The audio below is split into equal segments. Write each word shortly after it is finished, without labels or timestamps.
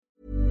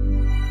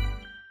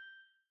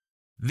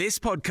This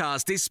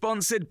podcast is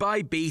sponsored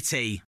by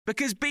BT,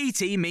 because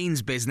BT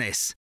means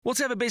business.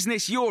 Whatever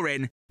business you're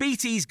in,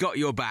 BT's got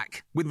your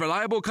back, with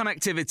reliable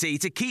connectivity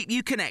to keep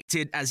you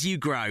connected as you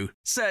grow.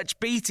 Search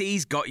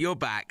BT's got your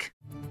back.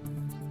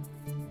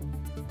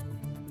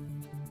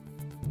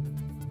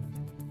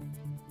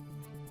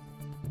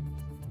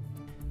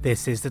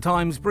 This is the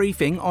Times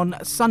briefing on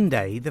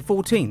Sunday, the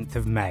 14th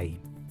of May.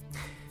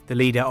 The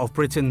leader of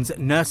Britain's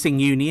nursing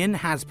union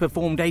has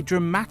performed a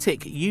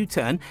dramatic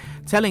U-turn,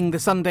 telling the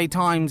Sunday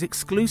Times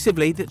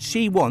exclusively that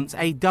she wants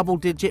a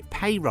double-digit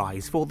pay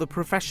rise for the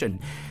profession.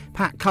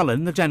 Pat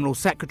Cullen, the General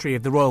Secretary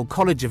of the Royal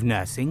College of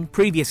Nursing,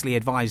 previously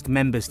advised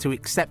members to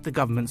accept the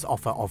government's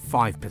offer of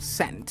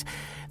 5%.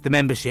 The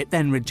membership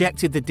then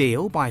rejected the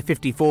deal by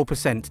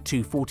 54%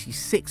 to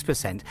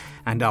 46%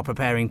 and are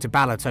preparing to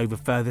ballot over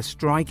further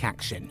strike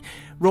action.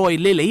 Roy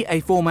Lilly,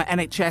 a former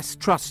NHS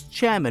Trust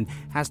chairman,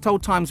 has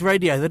told Times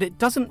Radio that it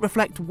doesn't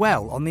reflect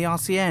well on the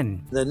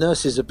RCN. The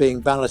nurses are being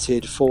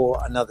balloted for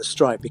another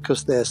strike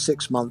because their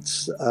 6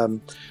 months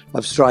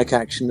of strike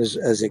action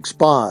has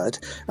expired.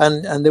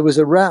 And there was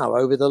a row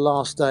over the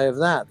last day of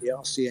that. The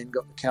RCN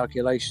got the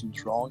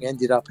calculations wrong,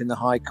 ended up in the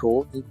High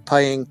Court and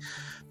paying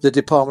the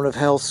Department of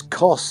Health's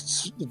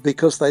costs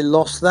because they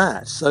lost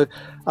that. So,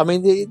 I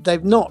mean,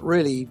 they've not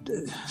really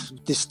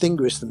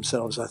distinguished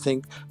themselves, I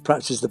think,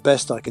 perhaps is the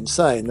best I can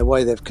say, in the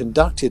way they've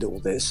conducted all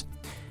this.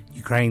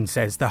 Ukraine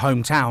says the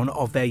hometown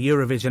of their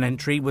Eurovision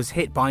entry was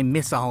hit by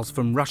missiles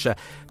from Russia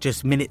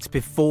just minutes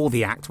before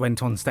the act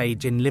went on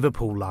stage in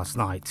Liverpool last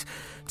night.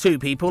 2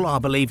 people are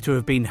believed to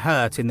have been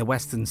hurt in the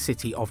western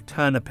city of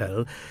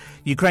Ternopil.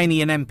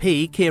 Ukrainian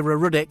MP Kira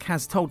Rudik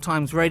has told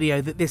Times Radio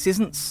that this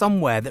isn't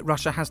somewhere that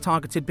Russia has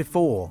targeted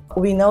before.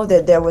 We know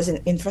that there was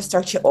an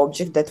infrastructure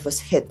object that was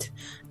hit,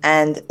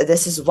 and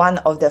this is one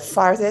of the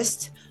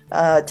farthest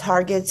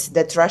targets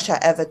that Russia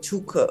ever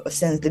took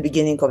since the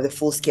beginning of the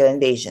full-scale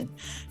invasion.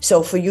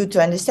 So for you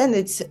to understand,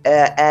 it's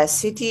a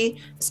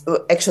city,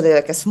 actually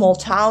like a small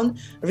town,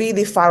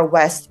 really far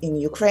west in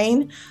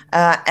Ukraine,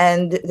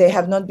 and they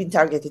have not been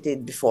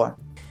targeted before.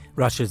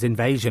 Russia's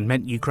invasion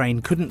meant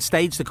Ukraine couldn't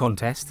stage the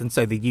contest, and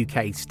so the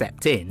UK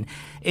stepped in.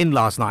 In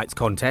last night's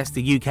contest,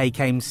 the UK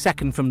came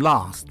second from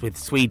last, with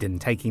Sweden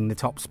taking the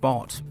top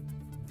spot.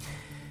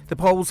 The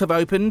polls have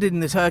opened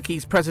in the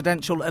Turkey's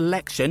presidential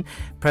election.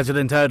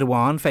 President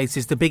Erdogan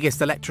faces the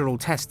biggest electoral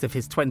test of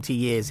his 20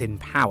 years in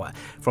power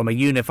from a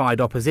unified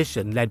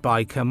opposition led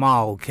by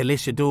Kemal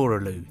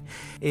Kılıçdaroğlu.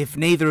 If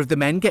neither of the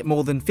men get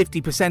more than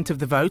 50% of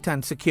the vote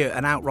and secure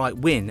an outright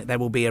win, there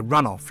will be a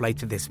runoff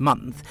later this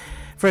month.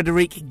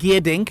 Frederique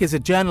Geerdink is a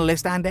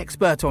journalist and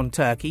expert on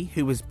Turkey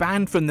who was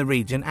banned from the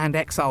region and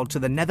exiled to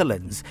the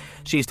Netherlands.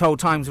 She's told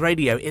Times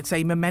Radio it's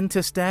a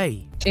momentous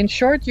day. In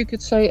short, you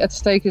could say at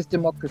stake is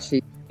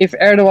democracy. If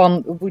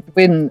Erdogan would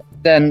win,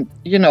 then,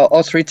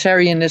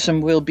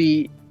 authoritarianism will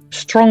be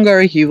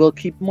stronger. He will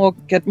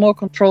get more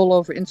control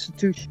over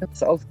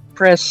institutions, over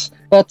press.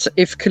 But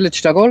if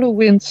Kılıçdaroğlu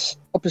wins,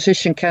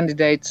 opposition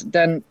candidate,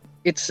 then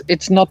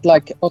it's not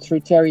like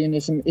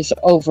authoritarianism is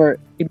over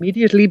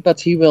immediately, but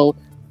he will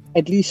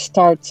at least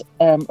start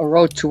a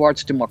road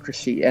towards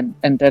democracy, and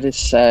that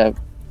is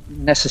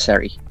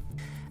necessary.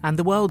 And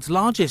the world's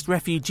largest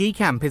refugee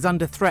camp is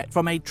under threat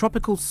from a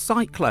tropical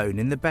cyclone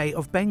in the Bay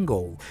of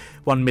Bengal.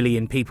 1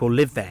 million people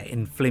live there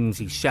in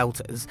flimsy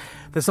shelters.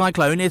 The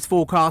cyclone is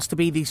forecast to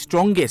be the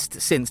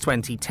strongest since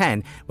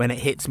 2010, when it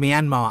hits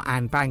Myanmar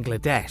and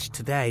Bangladesh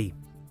today.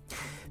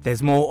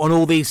 There's more on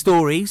all these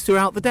stories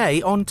throughout the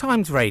day on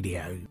Times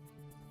Radio.